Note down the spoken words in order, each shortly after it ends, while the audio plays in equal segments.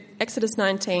Exodus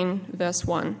 19, verse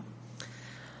 1.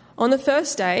 On the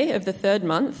first day of the 3rd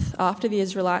month after the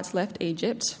Israelites left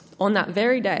Egypt, on that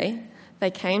very day, they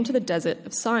came to the desert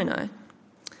of Sinai.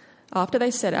 After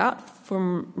they set out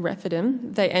from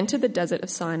Rephidim, they entered the desert of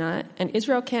Sinai, and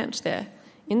Israel camped there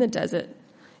in the desert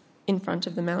in front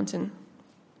of the mountain.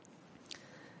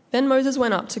 Then Moses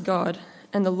went up to God,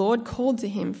 and the Lord called to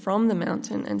him from the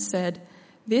mountain and said,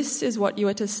 "This is what you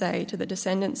are to say to the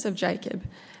descendants of Jacob,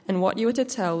 and what you are to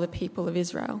tell the people of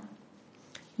Israel.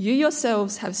 You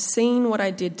yourselves have seen what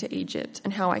I did to Egypt,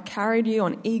 and how I carried you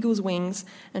on eagle's wings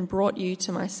and brought you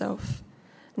to myself.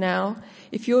 Now,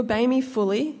 if you obey me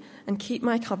fully and keep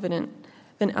my covenant,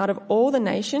 then out of all the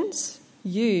nations,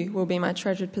 you will be my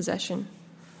treasured possession.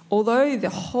 Although the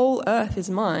whole earth is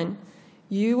mine,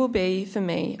 you will be for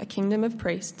me a kingdom of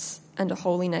priests and a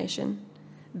holy nation.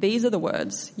 These are the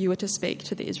words you are to speak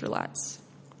to the Israelites."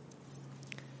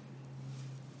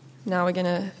 Now we're going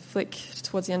to flick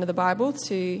towards the end of the Bible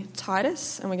to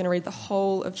Titus, and we're going to read the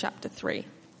whole of chapter 3.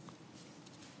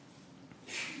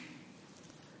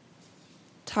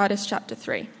 Titus chapter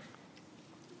 3.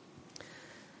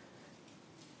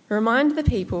 Remind the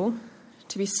people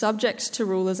to be subject to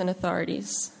rulers and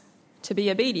authorities, to be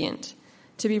obedient,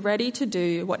 to be ready to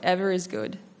do whatever is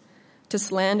good, to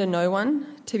slander no one,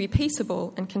 to be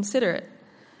peaceable and considerate,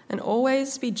 and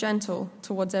always be gentle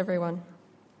towards everyone.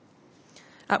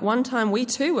 At one time we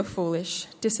too were foolish,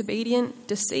 disobedient,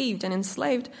 deceived, and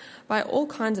enslaved by all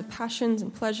kinds of passions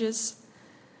and pleasures.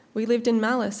 We lived in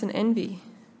malice and envy,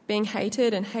 being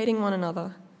hated and hating one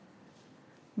another.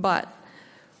 But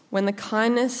when the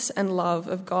kindness and love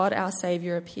of God our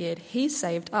Saviour appeared, he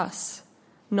saved us,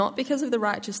 not because of the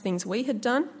righteous things we had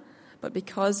done, but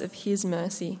because of his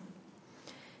mercy.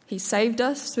 He saved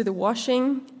us through the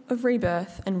washing of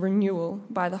rebirth and renewal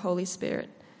by the Holy Spirit,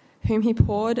 whom he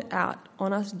poured out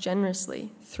on us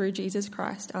generously through Jesus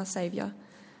Christ our Saviour,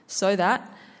 so that,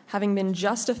 having been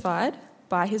justified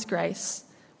by his grace,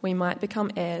 we might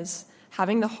become heirs,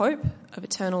 having the hope of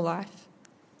eternal life.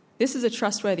 This is a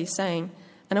trustworthy saying,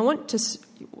 and I want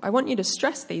you to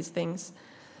stress these things,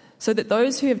 so that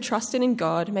those who have trusted in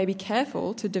God may be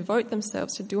careful to devote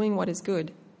themselves to doing what is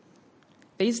good.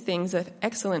 These things are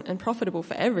excellent and profitable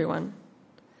for everyone.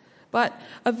 But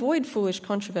avoid foolish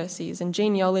controversies and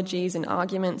genealogies and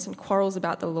arguments and quarrels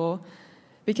about the law,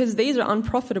 because these are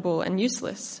unprofitable and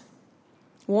useless.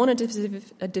 Warn a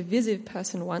divisive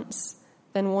person once,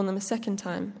 then warn them a second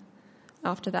time.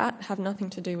 After that, have nothing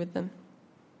to do with them.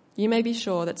 You may be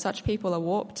sure that such people are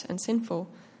warped and sinful.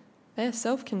 They are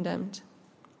self-condemned.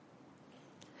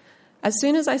 As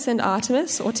soon as I send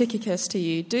Artemis or Tychicus to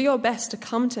you, do your best to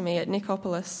come to me at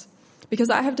Nicopolis, because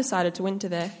I have decided to winter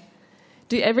there.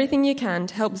 Do everything you can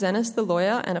to help Zenas the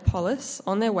lawyer and Apollos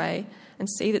on their way and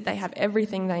see that they have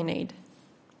everything they need.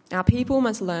 Our people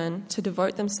must learn to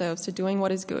devote themselves to doing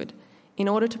what is good in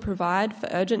order to provide for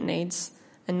urgent needs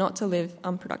and not to live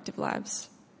unproductive lives.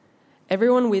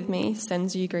 Everyone with me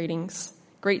sends you greetings.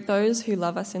 Greet those who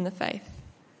love us in the faith.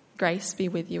 Grace be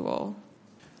with you all.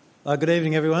 Good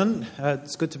evening, everyone.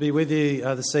 It's good to be with you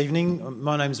this evening.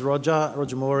 My name's Roger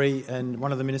Morey, and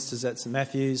one of the ministers at St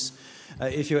Matthew's.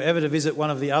 If you're ever to visit one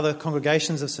of the other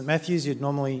congregations of St Matthew's, you'd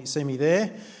normally see me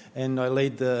there, and I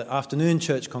lead the afternoon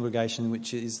church congregation,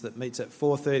 that meets at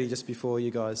 4:30 just before you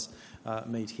guys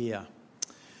meet here.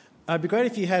 It'd be great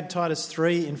if you had Titus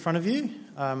 3 in front of you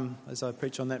as I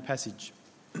preach on that passage.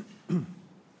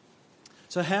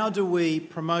 So how do we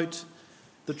promote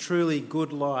the truly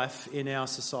good life in our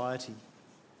society?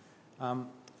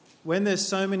 When there's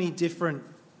so many different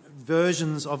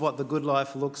versions of what the good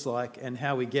life looks like and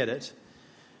how we get it,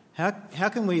 how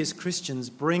can we as Christians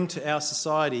bring to our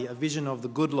society a vision of the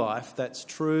good life that's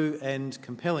true and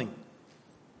compelling?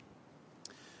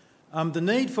 The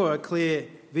need for a clear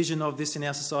vision of this in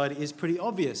our society is pretty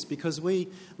obvious, because we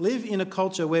live in a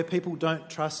culture where people don't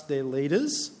trust their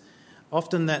leaders.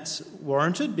 Often that's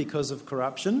warranted because of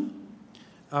corruption.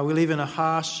 We live in a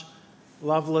harsh,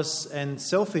 loveless and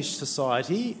selfish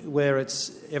society where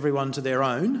it's everyone to their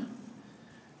own.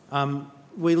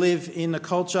 We live in a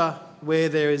culture where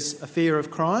there is a fear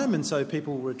of crime, and so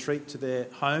people retreat to their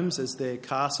homes as their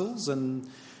castles, and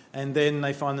then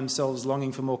they find themselves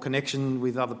longing for more connection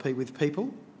with with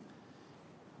people.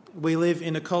 We live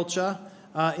in a culture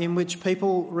in which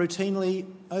people routinely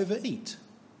overeat.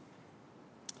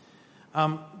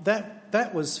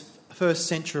 That was first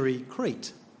century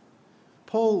Crete.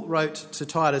 Paul wrote to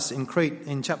Titus in Crete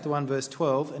in chapter 1 verse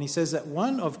 12, and he says that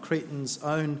one of Crete's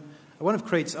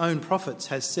own prophets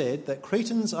has said that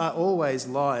Cretans are always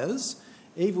liars,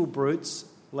 evil brutes,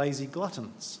 lazy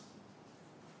gluttons.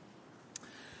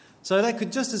 So that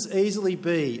could just as easily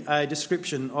be a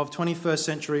description of 21st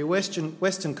century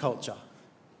Western culture.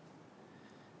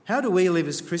 How do we live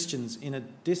as Christians in a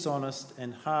dishonest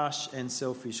and harsh and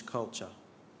selfish culture?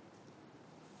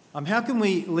 How can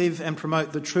we live and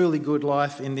promote the truly good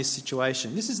life in this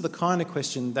situation? This is the kind of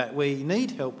question that we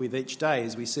need help with each day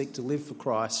as we seek to live for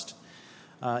Christ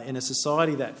in a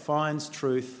society that finds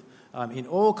truth in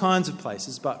all kinds of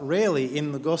places, but rarely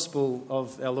in the gospel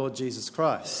of our Lord Jesus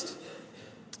Christ.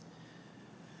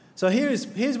 So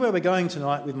here's where we're going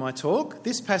tonight with my talk.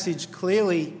 This passage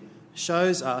clearly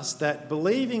shows us that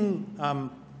believing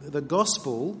the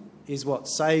gospel is what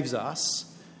saves us,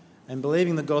 and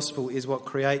believing the gospel is what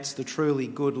creates the truly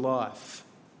good life.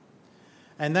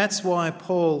 And that's why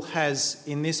Paul has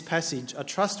in this passage a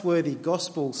trustworthy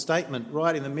gospel statement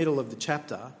right in the middle of the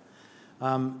chapter.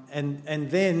 And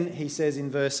then he says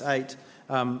in verse 8,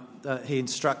 he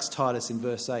instructs Titus in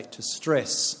verse 8 to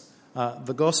stress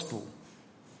the gospel.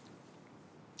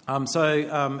 And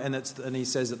he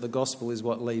says that the gospel is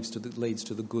what leads to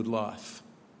the good life.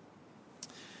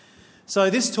 So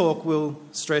this talk will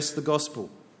stress the gospel.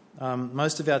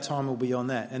 Most of our time will be on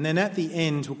that. And then at the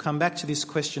end, we'll come back to this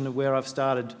question of where I've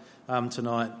started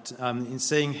tonight, in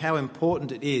seeing how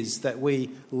important it is that we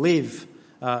live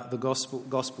the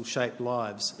gospel-shaped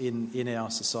lives in our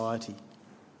society.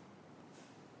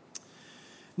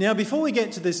 Now, before we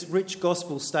get to this rich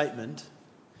gospel statement,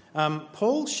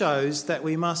 Paul shows that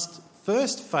we must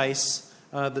first face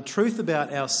the truth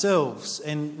about ourselves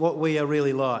and what we are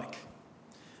really like.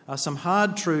 Some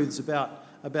hard truths about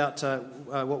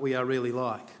what we are really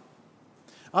like.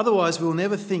 Otherwise, we'll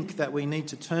never think that we need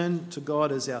to turn to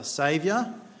God as our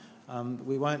saviour.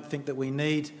 We won't think that we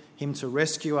need him to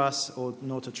rescue us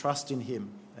nor to trust in him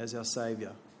as our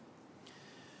saviour.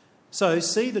 So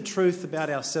see the truth about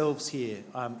ourselves here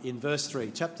in verse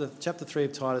 3, chapter 3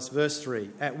 of Titus, verse 3.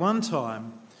 At one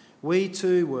time, we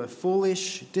too were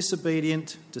foolish,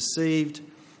 disobedient, deceived,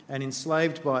 and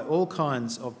enslaved by all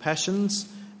kinds of passions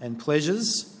and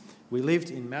pleasures. We lived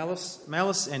in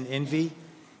malice and envy,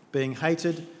 being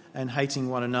hated and hating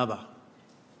one another.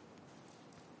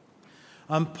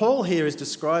 Paul here is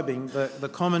describing the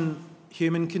common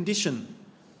human condition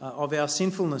of our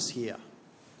sinfulness here.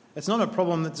 It's not a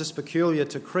problem that's just peculiar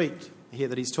to Crete here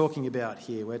that he's talking about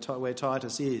here, where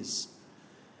Titus is.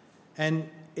 And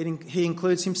he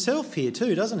includes himself here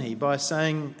too, doesn't he? By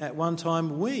saying at one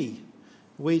time we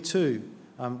too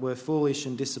were foolish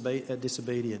and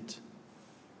disobedient.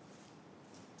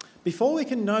 Before we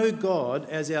can know God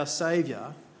as our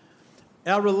saviour,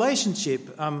 our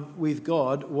relationship with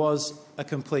God was a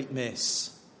complete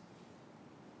mess.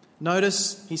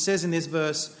 Notice he says in this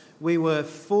verse, we were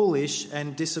foolish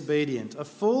and disobedient. A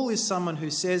fool is someone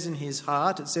who says in his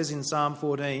heart, it says in Psalm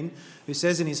 14, who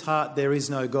says in his heart there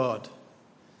is no God.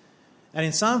 And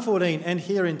in Psalm 14 and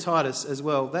here in Titus as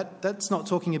well, that's not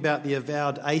talking about the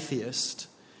avowed atheist.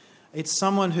 It's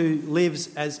someone who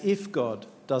lives as if God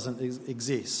doesn't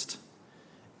exist,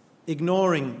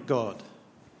 ignoring God.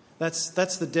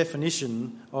 That's the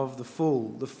definition of the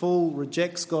fool. The fool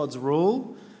rejects God's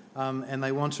rule and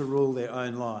they want to rule their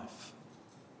own life.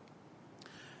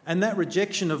 And that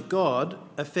rejection of God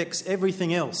affects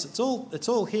everything else. It's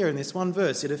all here in this one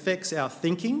verse. It affects our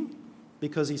thinking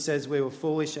because he says we were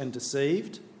foolish and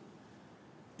deceived.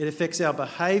 It affects our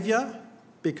behaviour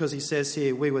because he says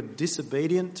here we were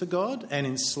disobedient to God and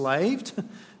enslaved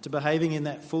to behaving in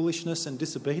that foolishness and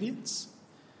disobedience.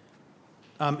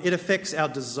 It affects our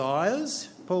desires,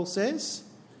 Paul says.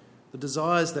 The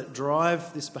desires that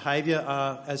drive this behaviour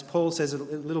are, as Paul says a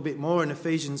little bit more in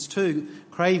Ephesians 2,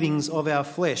 cravings of our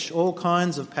flesh, all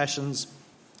kinds of passions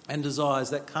and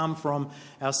desires that come from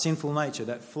our sinful nature,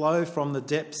 that flow from the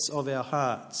depths of our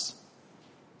hearts.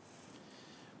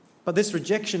 But this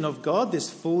rejection of God, this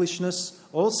foolishness,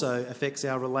 also affects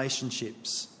our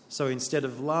relationships. So instead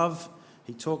of love,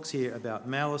 he talks here about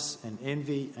malice and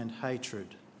envy and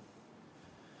hatred.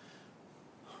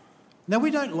 Now,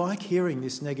 we don't like hearing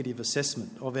this negative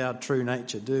assessment of our true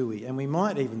nature, do we? And we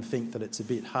might even think that it's a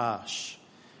bit harsh.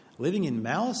 Living in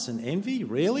malice and envy,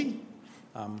 really?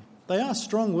 They are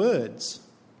strong words.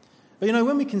 But,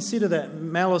 when we consider that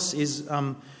malice is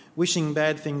wishing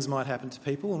bad things might happen to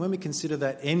people, and when we consider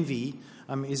that envy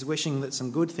is wishing that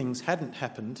some good things hadn't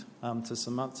happened to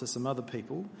some other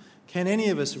people, can any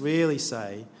of us really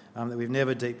say that we've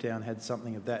never deep down had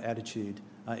something of that attitude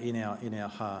in our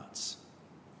hearts?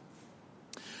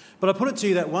 But I put it to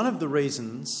you that one of the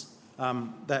reasons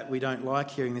that we don't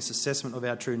like hearing this assessment of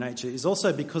our true nature is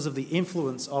also because of the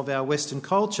influence of our Western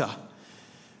culture.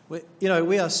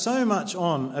 We are so much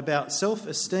on about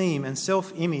self-esteem and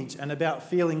self-image and about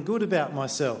feeling good about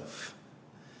myself.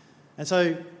 And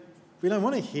so we don't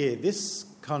want to hear this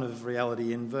kind of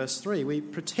reality in verse 3. We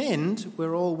pretend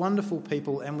we're all wonderful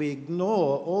people and we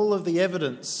ignore all of the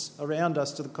evidence around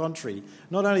us to the contrary.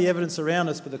 Not only evidence around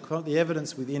us, but the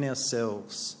evidence within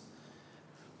ourselves.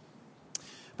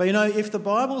 But if the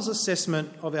Bible's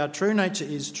assessment of our true nature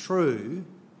is true,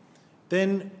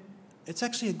 then it's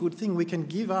actually a good thing. We can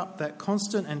give up that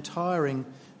constant and tiring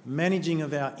managing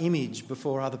of our image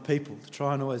before other people to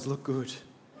try and always look good.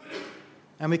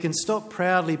 And we can stop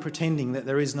proudly pretending that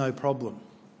there is no problem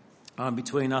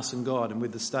between us and God and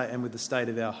with the state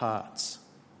of our hearts.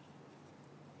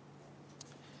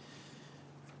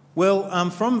 Well,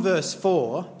 from verse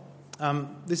 4,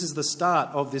 this is the start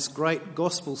of this great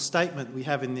gospel statement we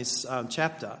have in this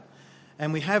chapter.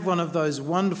 And we have one of those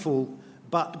wonderful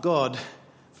 "but God"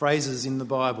 phrases in the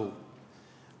Bible.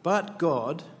 But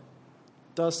God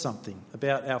does something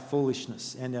about our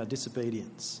foolishness and our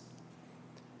disobedience.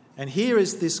 And here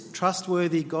is this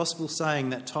trustworthy gospel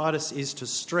saying that Titus is to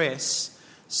stress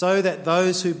so that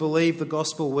those who believe the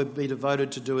gospel would be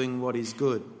devoted to doing what is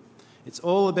good. It's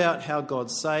all about how God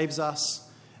saves us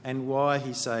and why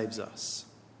he saves us.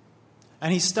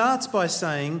 And he starts by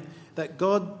saying that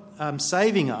God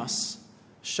saving us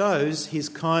shows his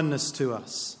kindness to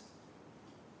us.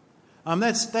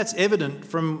 That's evident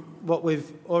from what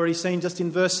we've already seen just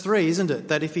in verse 3, isn't it?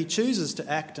 That if he chooses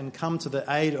to act and come to the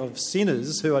aid of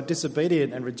sinners who are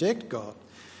disobedient and reject God,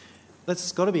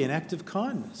 that's got to be an act of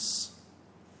kindness.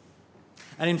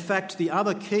 And in fact, the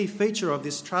other key feature of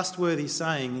this trustworthy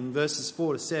saying in verses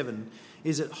 4 to 7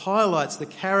 is it highlights the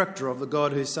character of the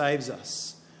God who saves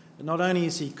us. Not only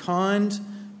is he kind,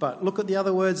 but look at the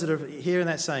other words that are here in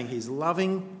that saying. He's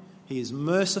loving, he is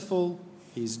merciful,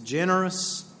 he is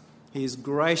generous, he is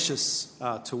gracious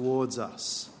towards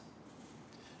us.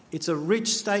 It's a rich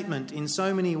statement in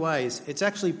so many ways. It's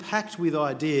actually packed with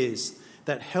ideas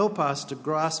that help us to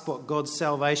grasp what God's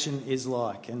salvation is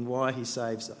like and why he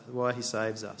saves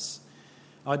us.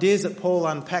 Ideas that Paul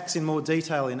unpacks in more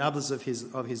detail in others of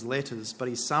his letters, but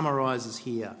he summarises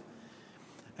here.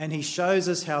 And he shows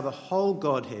us how the whole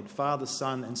Godhead, Father,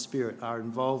 Son and Spirit, are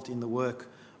involved in the work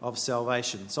of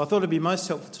salvation. So I thought it would be most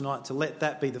helpful tonight to let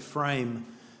that be the frame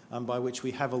by which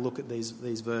we have a look at these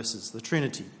verses. The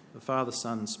Trinity, the Father,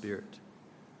 Son and Spirit.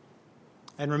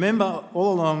 And remember,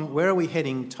 all along, where are we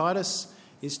heading? Titus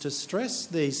is to stress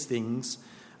these things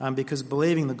because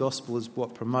believing the gospel is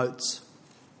what promotes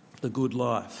the good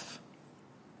life.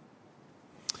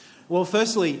 Well,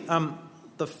 firstly,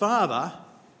 the Father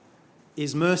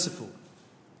is merciful.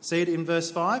 See it in verse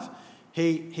 5?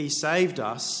 He saved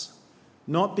us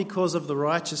not because of the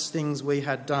righteous things we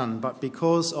had done, but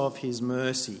because of his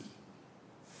mercy.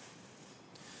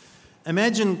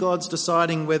 Imagine God's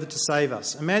deciding whether to save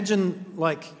us. Imagine,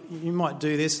 like you might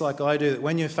do this like I do, that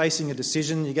when you're facing a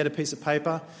decision, you get a piece of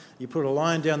paper, you put a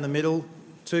line down the middle,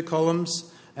 2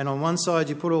 columns, and on one side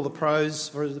you put all the pros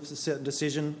for a certain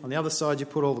decision, on the other side you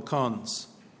put all the cons.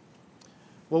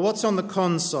 Well, what's on the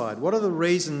cons side? What are the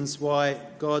reasons why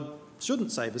God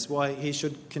shouldn't save us, why he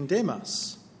should condemn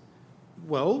us?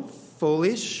 Well,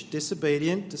 foolish,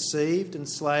 disobedient, deceived,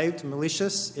 enslaved,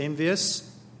 malicious,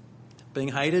 envious, being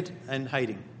hated and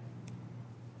hating.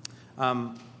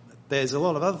 There's a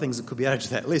lot of other things that could be added to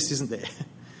that list, isn't there?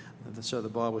 The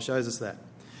Bible shows us that.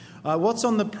 What's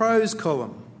on the pros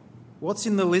column? What's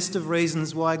in the list of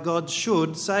reasons why God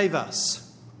should save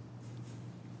us?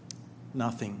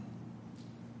 Nothing.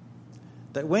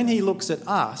 That when he looks at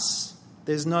us,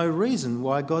 there's no reason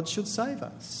why God should save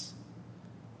us.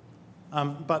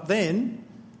 But then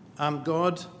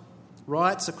God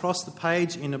writes across the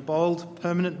page in a bold,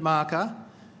 permanent marker,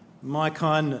 my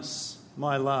kindness,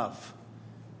 my love,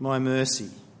 my mercy.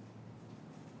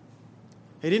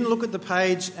 He didn't look at the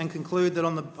page and conclude that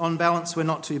on balance we're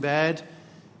not too bad.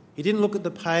 He didn't look at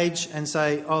the page and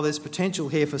say, oh, there's potential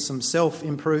here for some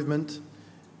self-improvement.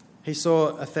 He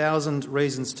saw 1,000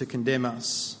 reasons to condemn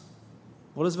us.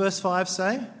 What does verse 5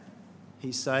 say?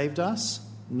 He saved us,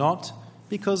 not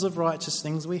because of righteous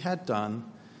things we had done,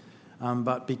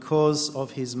 but because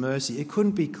of his mercy. It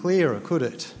couldn't be clearer, could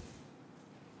it?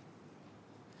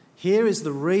 Here is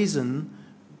the reason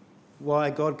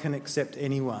why God can accept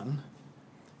anyone.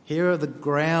 Here are the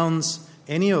grounds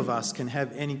any of us can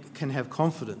have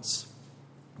confidence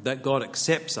that God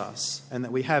accepts us and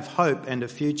that we have hope and a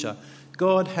future.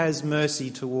 God has mercy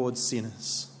towards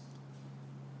sinners.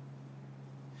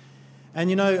 And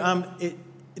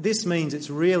this means it's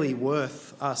really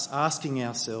worth us asking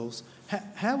ourselves,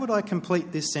 how would I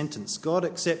complete this sentence? God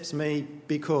accepts me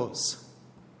because.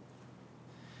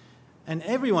 And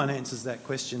everyone answers that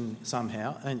question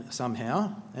somehow.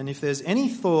 And if there's any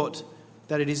thought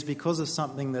that it is because of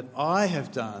something that I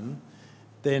have done,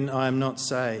 then I am not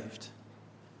saved.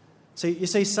 So you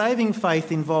see, saving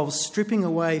faith involves stripping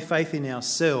away faith in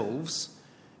ourselves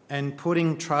and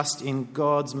putting trust in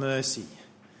God's mercy,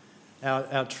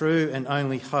 our true and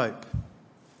only hope.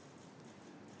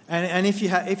 And if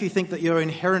you think that you're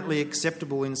inherently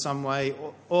acceptable in some way,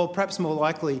 or perhaps more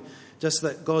likely just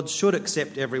that God should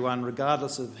accept everyone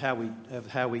regardless of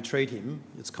how we treat him,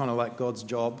 it's kind of like God's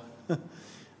job,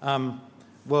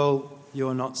 well,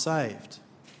 you're not saved.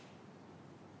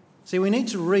 See, we need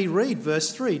to reread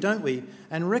verse 3, don't we?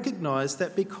 And recognise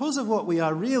that because of what we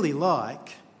are really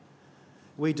like,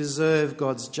 we deserve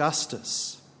God's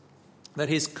justice. That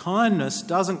his kindness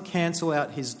doesn't cancel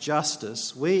out his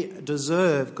justice. We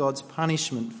deserve God's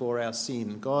punishment for our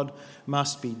sin. God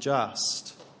must be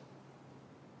just.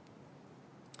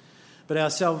 But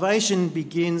our salvation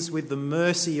begins with the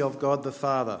mercy of God the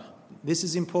Father. This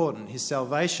is important. His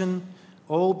salvation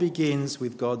all begins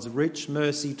with God's rich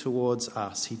mercy towards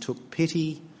us. He took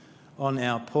pity on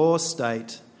our poor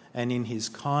state, and in his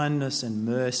kindness and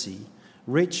mercy,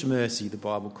 rich mercy the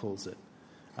Bible calls it,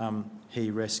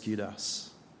 he rescued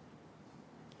us.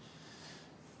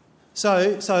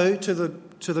 So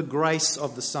to the grace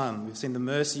of the Son, we've seen the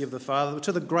mercy of the Father,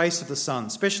 to the grace of the Son,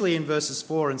 especially in verses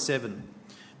 4 and 7.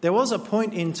 There was a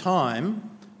point in time,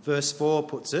 verse 4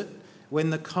 puts it,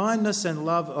 when the kindness and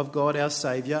love of God our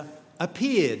Saviour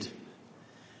appeared.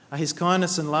 His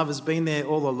kindness and love has been there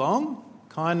all along.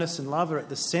 Kindness and love are at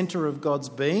the centre of God's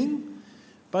being.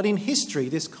 But in history,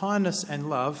 this kindness and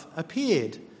love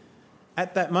appeared.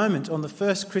 At that moment, on the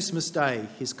first Christmas day,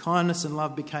 his kindness and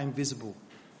love became visible.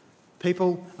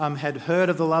 People had heard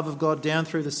of the love of God down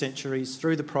through the centuries,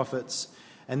 through the prophets,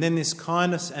 and then this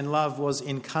kindness and love was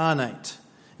incarnate.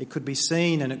 It could be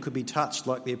seen and it could be touched,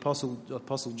 like the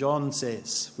Apostle John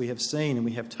says. We have seen and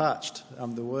we have touched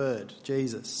the Word,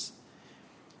 Jesus.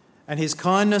 And his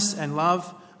kindness and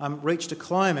love reached a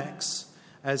climax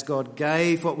as God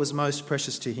gave what was most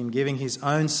precious to him, giving his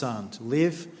own Son to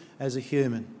live as a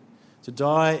human, to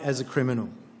die as a criminal.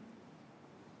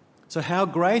 So how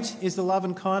great is the love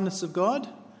and kindness of God?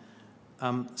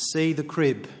 See the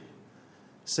crib.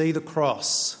 See the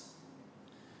cross.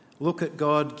 Look at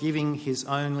God giving his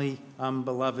only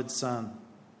beloved Son.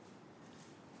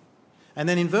 And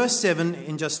then in verse 7,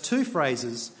 in just two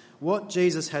phrases, what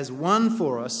Jesus has won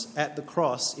for us at the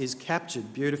cross is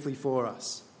captured beautifully for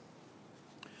us.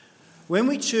 When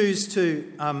we choose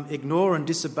to ignore and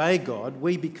disobey God,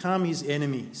 we become his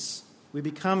enemies. We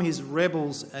become his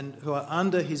rebels and who are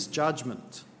under his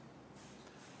judgment.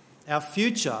 Our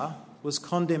future was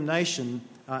condemnation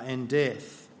and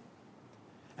death.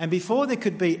 And before there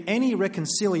could be any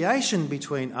reconciliation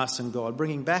between us and God,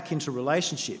 bringing back into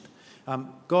relationship,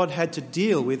 God had to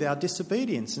deal with our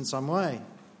disobedience in some way.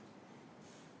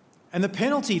 And the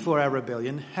penalty for our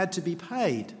rebellion had to be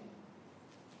paid.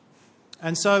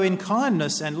 And so in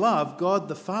kindness and love, God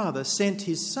the Father sent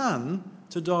his Son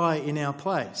to die in our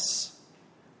place.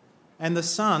 And the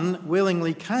Son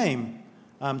willingly came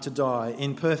to die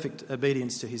in perfect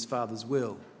obedience to his Father's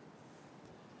will.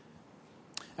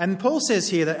 And Paul says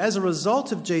here that as a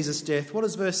result of Jesus' death, what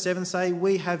does verse 7 say?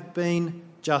 We have been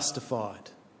justified.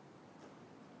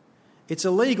 It's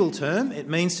a legal term. It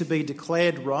means to be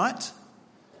declared right.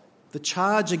 The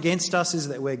charge against us is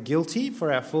that we're guilty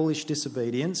for our foolish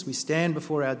disobedience. We stand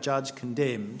before our judge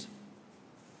condemned.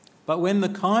 But then the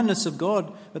kindness of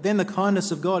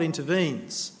God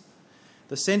intervenes.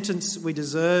 The sentence we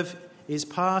deserve is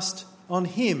passed on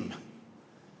him.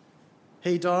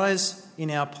 He dies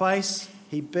in our place.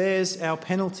 He bears our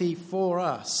penalty for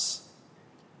us.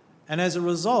 And as a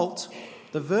result,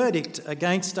 the verdict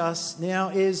against us now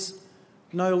is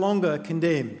no longer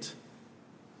condemned.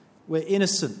 We're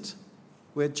innocent.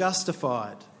 We're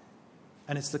justified.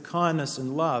 And it's the kindness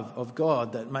and love of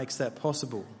God that makes that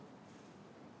possible.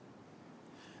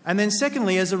 And then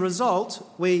secondly, as a result,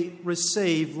 we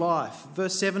receive life.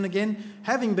 Verse 7 again,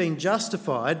 having been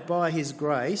justified by his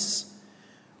grace,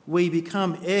 we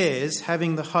become heirs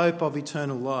having the hope of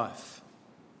eternal life.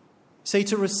 See,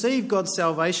 to receive God's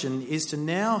salvation is to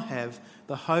now have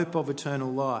the hope of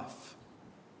eternal life.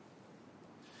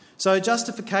 So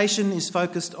justification is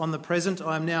focused on the present.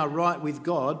 I am now right with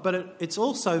God, but it's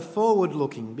also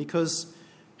forward-looking because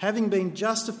having been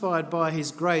justified by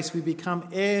his grace, we become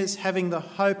heirs having the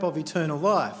hope of eternal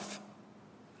life.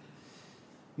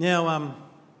 Now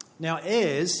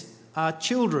heirs are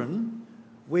children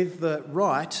with the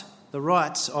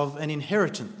rights of an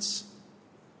inheritance.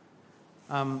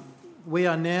 We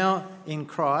are now in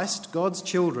Christ, God's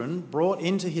children, brought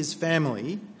into his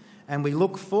family, and we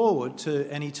look forward to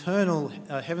an eternal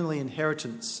heavenly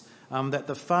inheritance that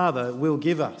the Father will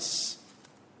give us.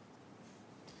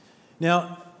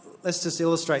 Now, let's just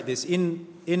illustrate this.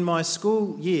 In my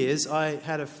school years, I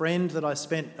had a friend that I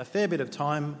spent a fair bit of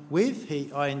time with.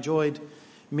 I enjoyed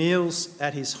meals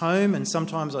at his home, and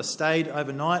sometimes I stayed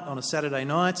overnight on a Saturday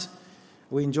night.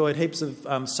 We enjoyed heaps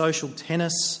of social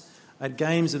tennis, at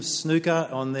games of snooker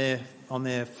on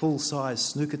their full-size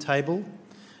snooker table.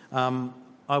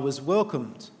 I was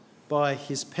welcomed by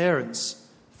his parents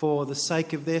for the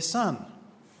sake of their son.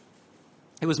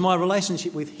 It was my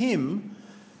relationship with him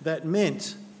that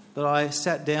meant that I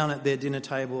sat down at their dinner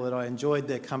table, that I enjoyed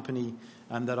their company,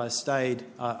 and that I stayed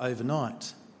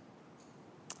overnight.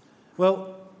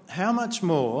 Well, how much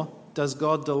more does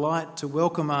God delight to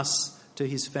welcome us to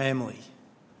his family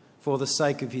for the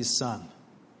sake of his Son?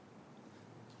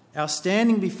 Our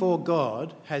standing before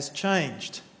God has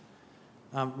changed.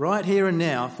 Right here and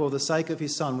now, for the sake of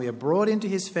his Son, we are brought into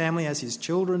his family as his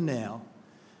children now,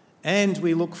 and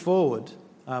we look forward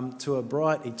to a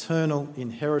bright eternal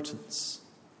inheritance.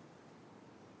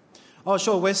 Oh,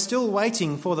 sure, we're still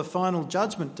waiting for the final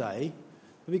judgment day,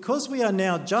 but because we are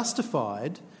now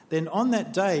justified, then on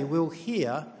that day we'll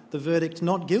hear the verdict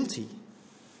not guilty.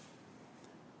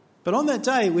 But on that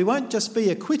day we won't just be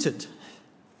acquitted.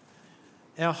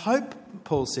 Our hope,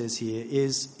 Paul says here,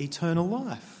 is eternal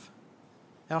life.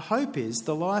 Our hope is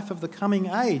the life of the coming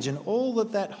age and all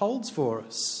that holds for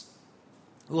us.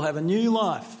 We'll have a new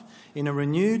life in a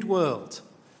renewed world,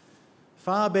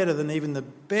 far better than even the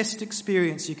best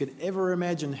experience you could ever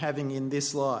imagine having in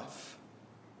this life.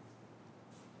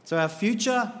 So our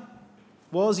future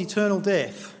was eternal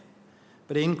death,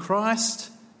 but in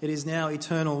Christ it is now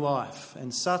eternal life,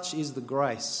 and such is the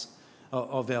grace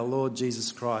of our Lord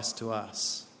Jesus Christ to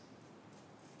us.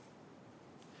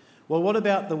 Well, what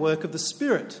about the work of the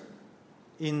Spirit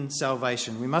in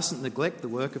salvation? We mustn't neglect the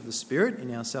work of the Spirit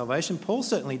in our salvation. Paul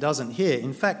certainly doesn't here.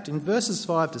 In fact, in verses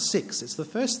 5 to 6, it's the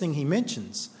first thing he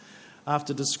mentions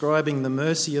after describing the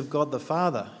mercy of God the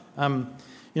Father.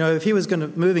 If he was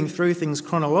moving through things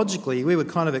chronologically, we would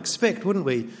kind of expect, wouldn't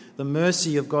we, the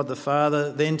mercy of God the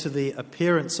Father, then to the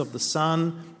appearance of the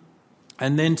Son,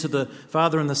 and then to the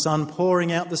Father and the Son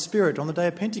pouring out the Spirit on the day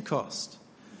of Pentecost.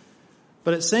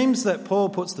 But it seems that Paul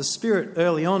puts the Spirit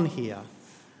early on here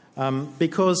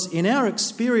because in our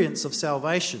experience of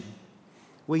salvation,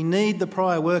 we need the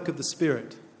prior work of the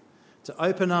Spirit to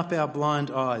open up our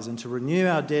blind eyes and to renew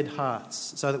our dead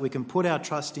hearts so that we can put our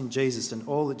trust in Jesus and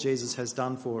all that Jesus has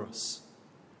done for us.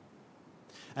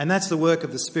 And that's the work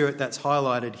of the Spirit that's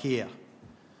highlighted here.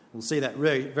 We'll see that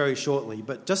very, very shortly.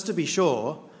 But just to be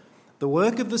sure, the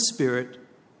work of the Spirit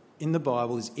in the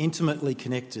Bible is intimately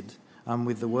connected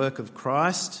with the work of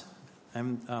Christ.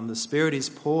 And the Spirit is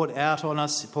poured out on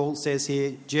us, Paul says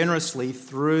here, generously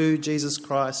through Jesus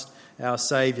Christ, our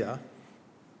Saviour.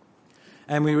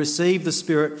 And we receive the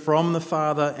Spirit from the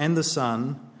Father and the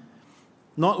Son,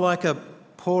 not like a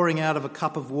pouring out of a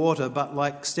cup of water, but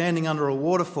like standing under a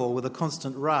waterfall with a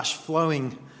constant rush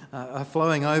flowing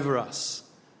over us.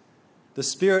 The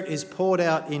Spirit is poured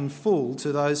out in full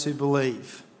to those who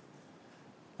believe.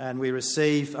 And we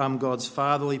receive God's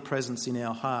fatherly presence in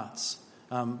our hearts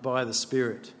by the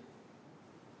Spirit.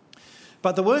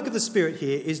 But the work of the Spirit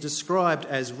here is described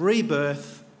as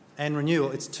rebirth and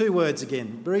renewal. It's two words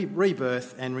again,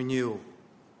 rebirth and renewal.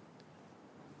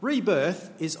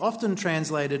 Rebirth is often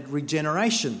translated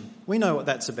regeneration. We know what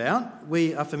that's about.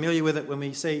 We are familiar with it when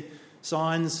we see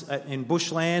signs in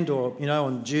bushland or,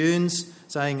 on dunes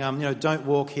saying, don't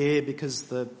walk here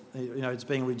because it's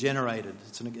being regenerated.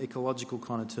 It's an ecological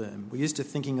kind of term. We're used to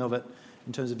thinking of it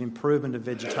in terms of improvement of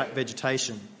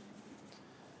vegetation.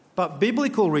 But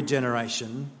biblical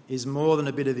regeneration is more than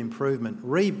a bit of improvement.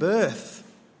 Rebirth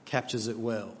captures it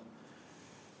well.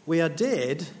 We are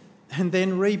dead and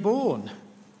then reborn.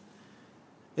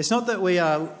 It's not that we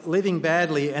are living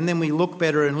badly and then we look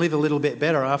better and live a little bit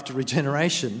better after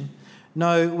regeneration.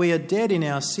 No, we are dead in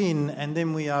our sin and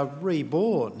then we are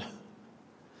reborn.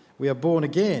 We are born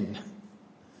again.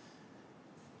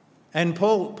 And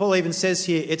Paul even says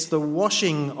here, it's the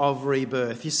washing of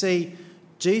rebirth. You see,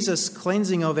 Jesus'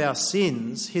 cleansing of our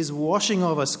sins, his washing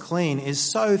of us clean is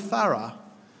so thorough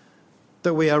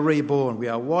that we are reborn. We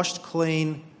are washed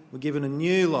clean. We're given a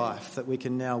new life that we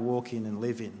can now walk in and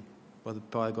live in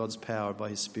by God's power, by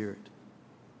his Spirit.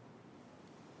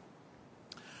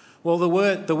 Well, the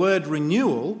word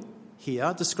renewal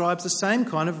here describes the same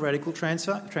kind of radical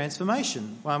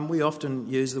transformation. We often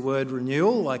use the word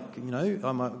renewal, like,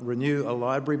 I might renew a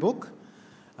library book,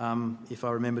 if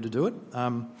I remember to do it.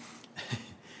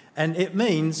 And it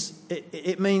means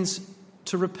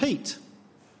to repeat.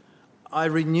 I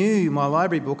renew my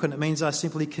library book, and it means I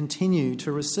simply continue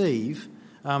to receive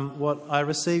what I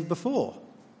received before.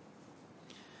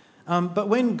 But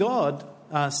when God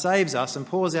saves us and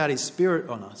pours out his Spirit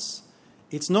on us,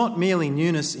 it's not merely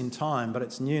newness in time, but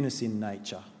it's newness in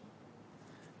nature.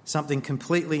 Something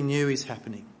completely new is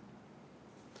happening.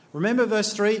 Remember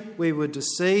verse 3? We were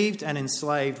deceived and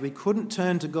enslaved. We couldn't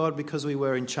turn to God because we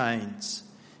were in chains.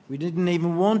 We didn't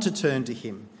even want to turn to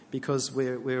him because we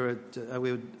were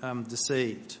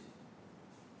deceived.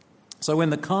 So when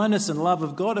the kindness and love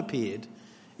of God appeared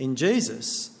in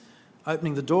Jesus,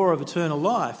 opening the door of eternal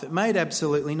life, it made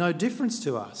absolutely no difference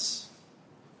to us.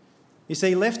 You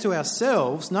see, left to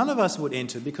ourselves, none of us would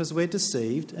enter because we're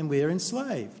deceived and we're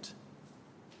enslaved.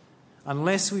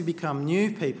 Unless we become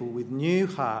new people with new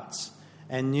hearts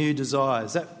and new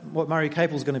desires. That's what Murray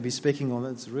Capel's going to be speaking on.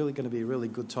 It's really going to be a really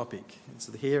good topic.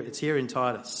 It's here in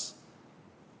Titus.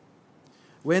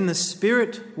 When the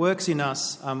Spirit works in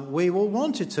us, we will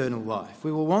want eternal life.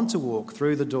 We will want to walk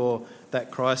through the door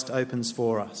that Christ opens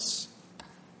for us.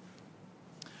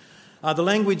 The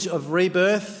language of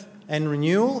rebirth and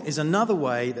renewal is another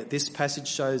way that this passage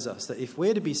shows us that if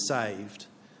we're to be saved,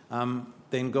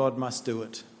 then God must do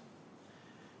it.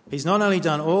 He's not only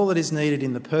done all that is needed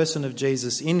in the person of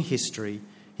Jesus in history,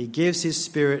 he gives his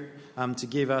Spirit to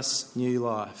give us new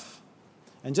life.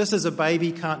 And just as a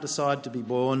baby can't decide to be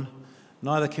born,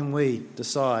 neither can we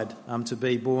decide to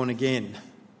be born again.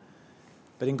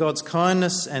 But in God's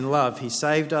kindness and love, he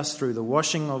saved us through the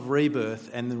washing of rebirth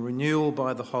and the renewal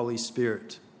by the Holy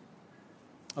Spirit.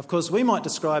 Of course, we might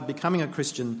describe becoming a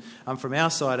Christian from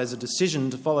our side as a decision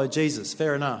to follow Jesus.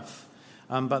 Fair enough.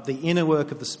 But the inner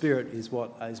work of the Spirit is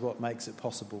what makes it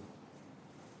possible.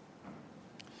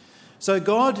 So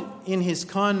God, in his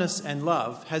kindness and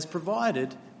love, has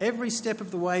provided every step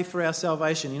of the way for our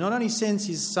salvation. He not only sends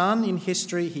his Son in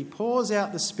history, he pours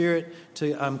out the Spirit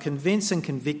to convince and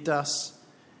convict us,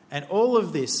 and all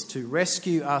of this to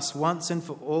rescue us once and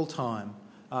for all time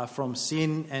from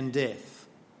sin and death.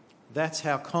 That's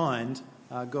how kind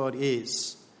God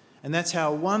is. And that's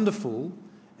how wonderful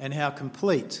and how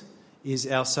complete is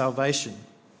our salvation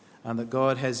that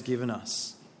God has given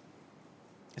us.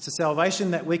 It's a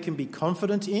salvation that we can be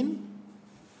confident in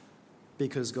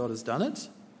because God has done it.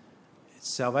 It's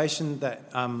salvation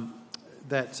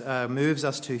that moves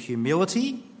us to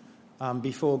humility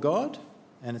before God,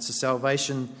 and it's a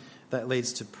salvation that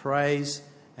leads to praise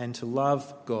and to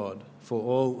love God for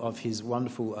all of his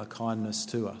wonderful kindness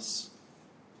to us.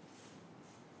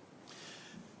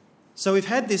 So we've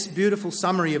had this beautiful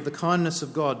summary of the kindness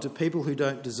of God to people who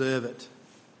don't deserve it.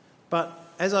 But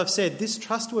as I've said, this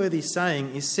trustworthy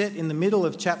saying is set in the middle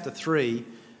of chapter 3,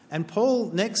 and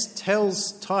Paul next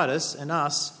tells Titus and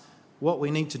us what we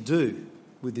need to do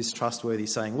with this trustworthy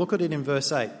saying. Look at it in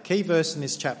verse 8, key verse in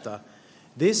this chapter.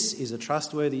 This is a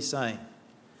trustworthy saying,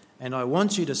 and I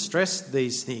want you to stress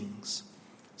these things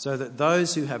so that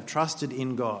those who have trusted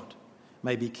in God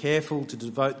may be careful to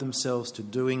devote themselves to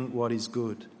doing what is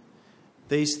good.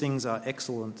 These things are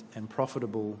excellent and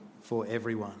profitable for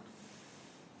everyone.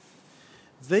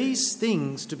 These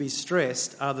things to be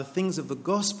stressed are the things of the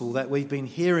gospel that we've been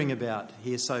hearing about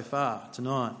here so far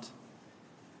tonight.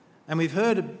 And we've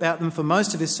heard about them for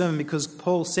most of this sermon because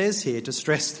Paul says here to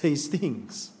stress these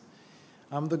things.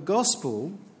 The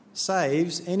gospel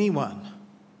saves anyone.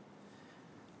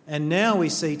 And now we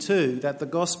see too that the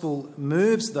gospel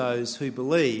moves those who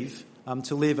believe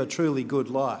to live a truly good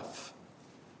life.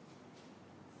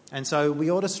 And so we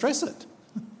ought to stress it.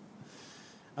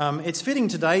 It's fitting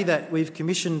today that we've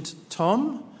commissioned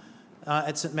Tom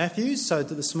at St Matthew's. So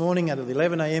this morning at the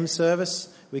 11 a.m.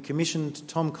 service, we commissioned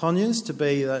Tom Conyers to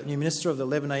be the new minister of the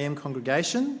 11 a.m.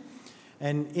 congregation.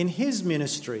 And in his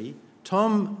ministry,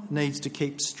 Tom needs to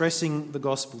keep stressing the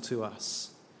gospel to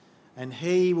us. And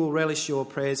he will relish your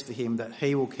prayers for him that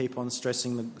he will keep on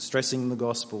stressing the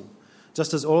gospel,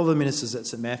 just as all the ministers at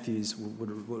St Matthew's would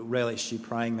relish you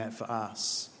praying that for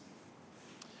us.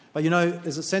 But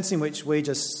there's a sense in which we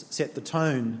just set the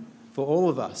tone for all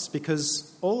of us,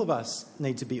 because all of us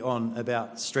need to be on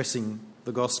about stressing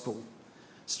the gospel,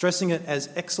 stressing it as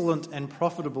excellent and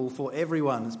profitable for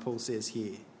everyone, as Paul says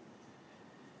here.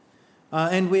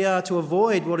 And we are to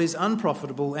avoid what is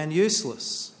unprofitable and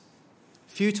useless,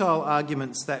 futile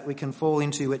arguments that we can fall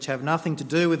into which have nothing to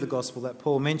do with the gospel that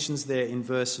Paul mentions there in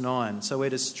verse 9. So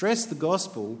we're to stress the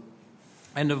gospel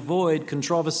and avoid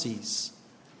controversies.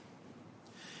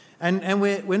 And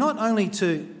we're not only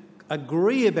to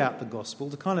agree about the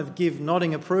gospel, to kind of give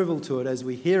nodding approval to it as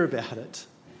we hear about it.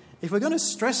 If we're going to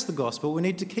stress the gospel, we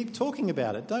need to keep talking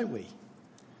about it, don't we?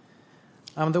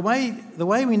 The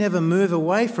way we never move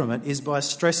away from it is by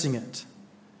stressing it.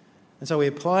 And so we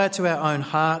apply it to our own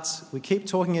hearts. We keep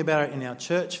talking about it in our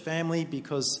church family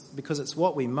because it's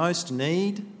what we most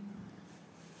need.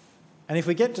 And if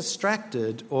we get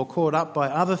distracted or caught up by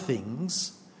other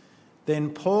things,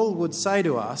 then Paul would say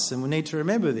to us, and we need to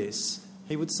remember this,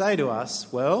 he would say to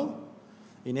us, well,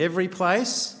 in every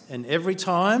place and every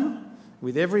time,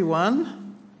 with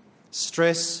everyone,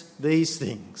 stress these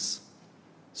things.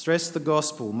 Stress the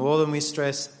gospel more than we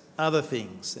stress other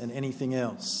things and anything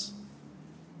else.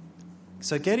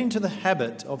 So get into the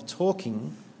habit of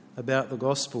talking about the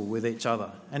gospel with each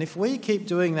other. And if we keep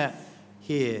doing that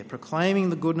here,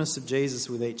 proclaiming the goodness of Jesus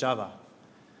with each other,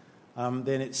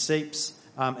 then it seeps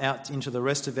out into the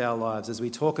rest of our lives as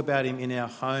we talk about him in our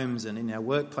homes and in our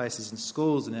workplaces and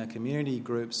schools and our community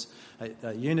groups,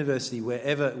 at university,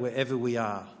 wherever we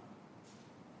are.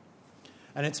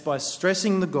 And it's by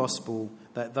stressing the gospel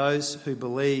that those who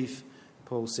believe,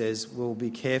 Paul says, will be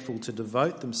careful to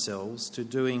devote themselves to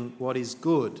doing what is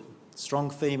good.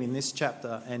 Strong theme in this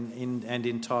chapter and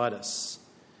in Titus.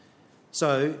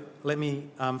 So let me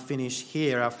finish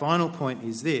here. Our final point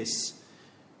is this.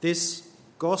 This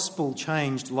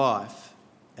gospel-changed life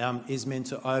is meant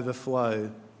to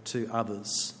overflow to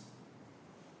others.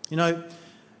 You know,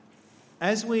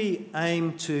 as we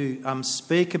aim to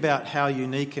speak about how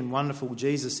unique and wonderful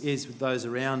Jesus is with those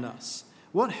around us,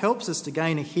 what helps us to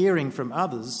gain a hearing from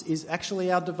others is actually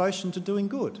our devotion to doing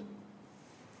good.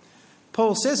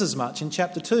 Paul says as much in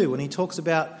chapter 2 when he talks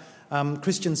about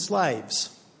Christian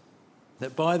slaves,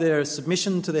 that by their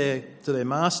submission to their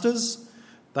masters,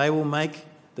 they will make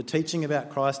the teaching about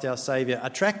Christ our Saviour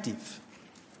attractive.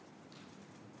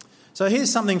 So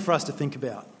here's something for us to think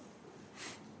about.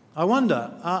 I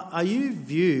wonder, are you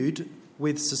viewed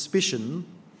with suspicion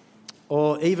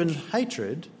or even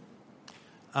hatred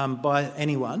by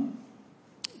anyone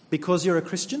because you're a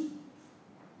Christian?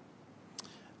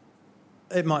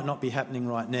 It might not be happening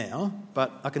right now,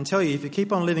 but I can tell you, if you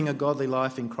keep on living a godly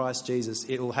life in Christ Jesus,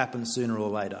 it will happen sooner or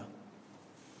later.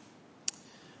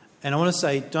 And I want to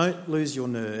say, don't lose your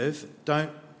nerve,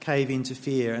 don't cave into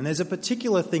fear. And there's a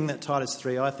particular thing that Titus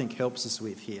 3, I think, helps us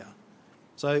with here.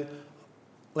 So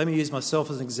let me use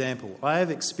myself as an example. I have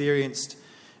experienced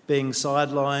being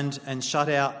sidelined and shut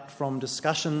out from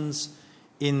discussions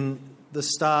in the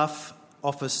staff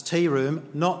office tea room,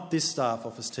 not this staff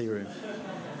office tea room.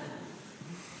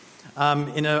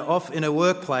 In a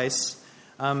workplace,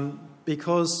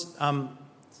 because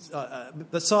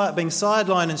being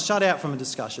sidelined and shut out from a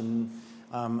discussion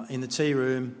in the tea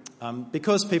room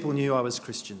because people knew I was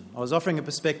Christian. I was offering a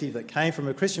perspective that came from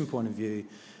a Christian point of view,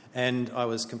 and I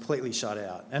was completely shut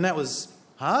out. And that was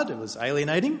hard, it was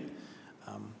alienating.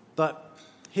 But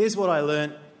here's what I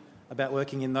learnt about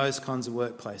working in those kinds of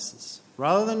workplaces.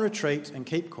 Rather than retreat and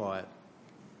keep quiet,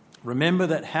 remember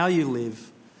that how you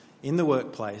live in the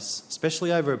workplace,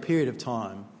 especially over a period of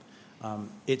time,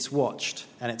 it's watched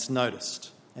and it's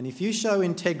noticed. And if you show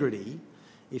integrity,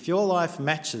 if your life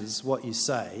matches what you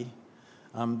say,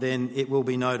 then it will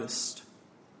be noticed.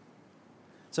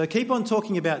 So keep on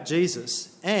talking about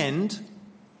Jesus and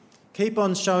keep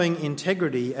on showing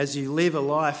integrity as you live a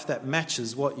life that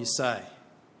matches what you say.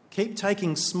 Keep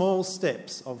taking small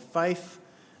steps of faith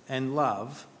and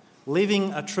love,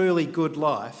 living a truly good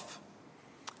life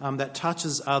that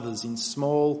touches others in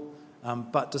small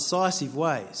but decisive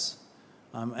ways.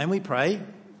 And we pray,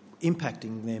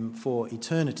 impacting them for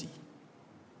eternity.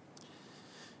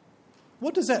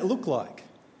 What does that look like?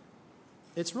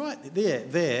 It's right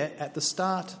there at the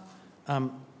start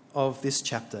of this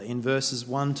chapter in verses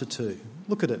 1 to 2.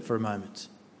 Look at it for a moment.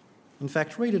 In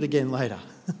fact, read it again later.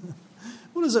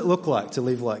 What does it look like to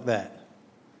live like that?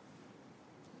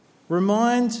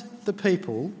 Remind the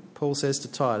people, Paul says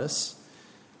to Titus,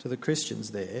 to the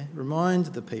Christians there, remind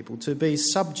the people to be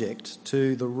subject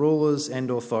to the rulers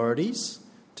and authorities,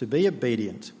 to be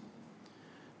obedient,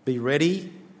 be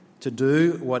ready to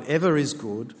do whatever is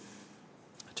good,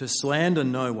 to slander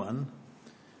no one,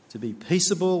 to be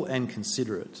peaceable and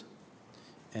considerate,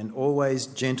 and always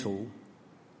gentle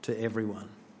to everyone.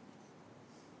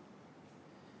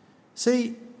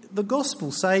 See, the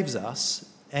gospel saves us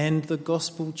and the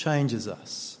gospel changes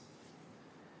us.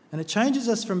 And it changes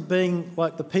us from being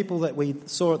like the people that we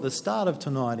saw at the start of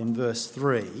tonight in verse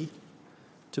 3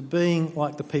 to being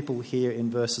like the people here in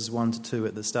verses 1 to 2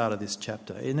 at the start of this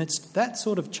chapter. And it's that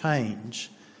sort of change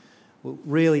that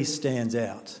really stands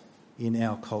out in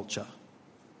our culture.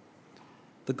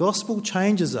 The gospel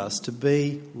changes us to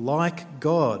be like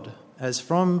God, as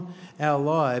from our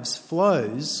lives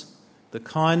flows the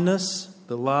kindness,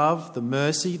 the love, the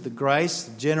mercy, the grace,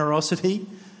 the generosity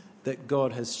that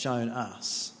God has shown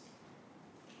us.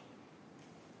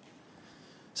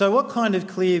 So what kind of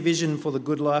clear vision for the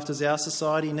good life does our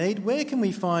society need? Where can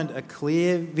we find a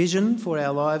clear vision for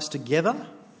our lives together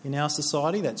in our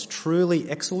society that's truly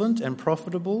excellent and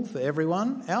profitable for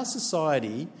everyone? Our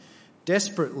society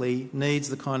desperately needs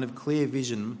the kind of clear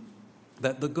vision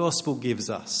that the gospel gives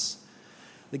us.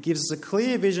 That gives us a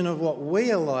clear vision of what we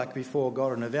are like before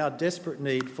God and of our desperate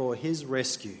need for his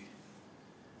rescue.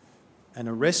 And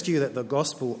a rescue that the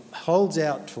gospel holds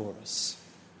out for us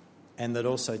and that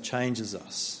also changes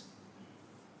us.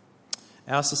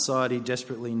 Our society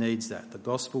desperately needs that, the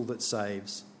gospel that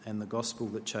saves and the gospel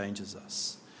that changes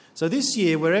us. So this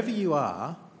year, wherever you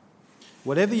are,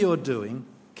 whatever you're doing,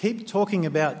 keep talking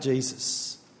about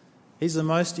Jesus. He's the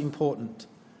most important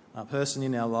person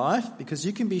in our life, because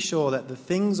you can be sure that the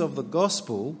things of the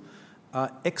gospel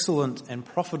are excellent and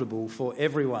profitable for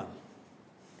everyone.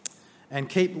 And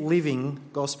keep living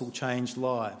gospel-changed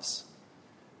lives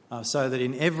so that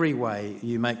in every way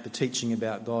you make the teaching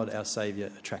about God, our Saviour,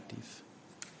 attractive.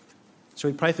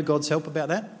 Shall we pray for God's help about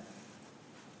that?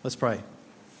 Let's pray.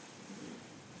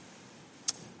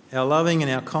 Our loving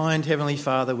and our kind Heavenly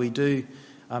Father, we do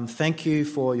thank you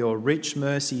for your rich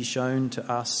mercy shown to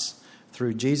us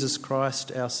through Jesus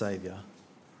Christ, our Saviour.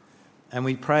 And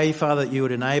we pray, Father, that you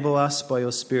would enable us by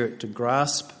your Spirit to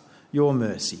grasp your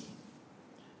mercy,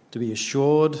 to be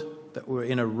assured that we're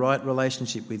in a right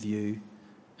relationship with you,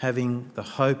 having the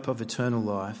hope of eternal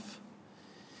life.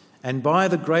 And by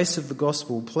the grace of the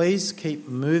gospel, please keep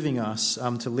moving us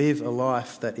to live a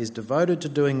life that is devoted to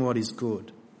doing what is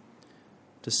good,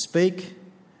 to speak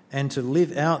and to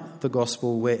live out the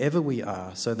gospel wherever we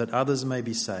are, so that others may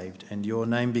be saved and your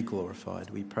name be glorified.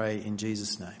 We pray in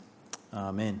Jesus' name.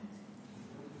 Amen.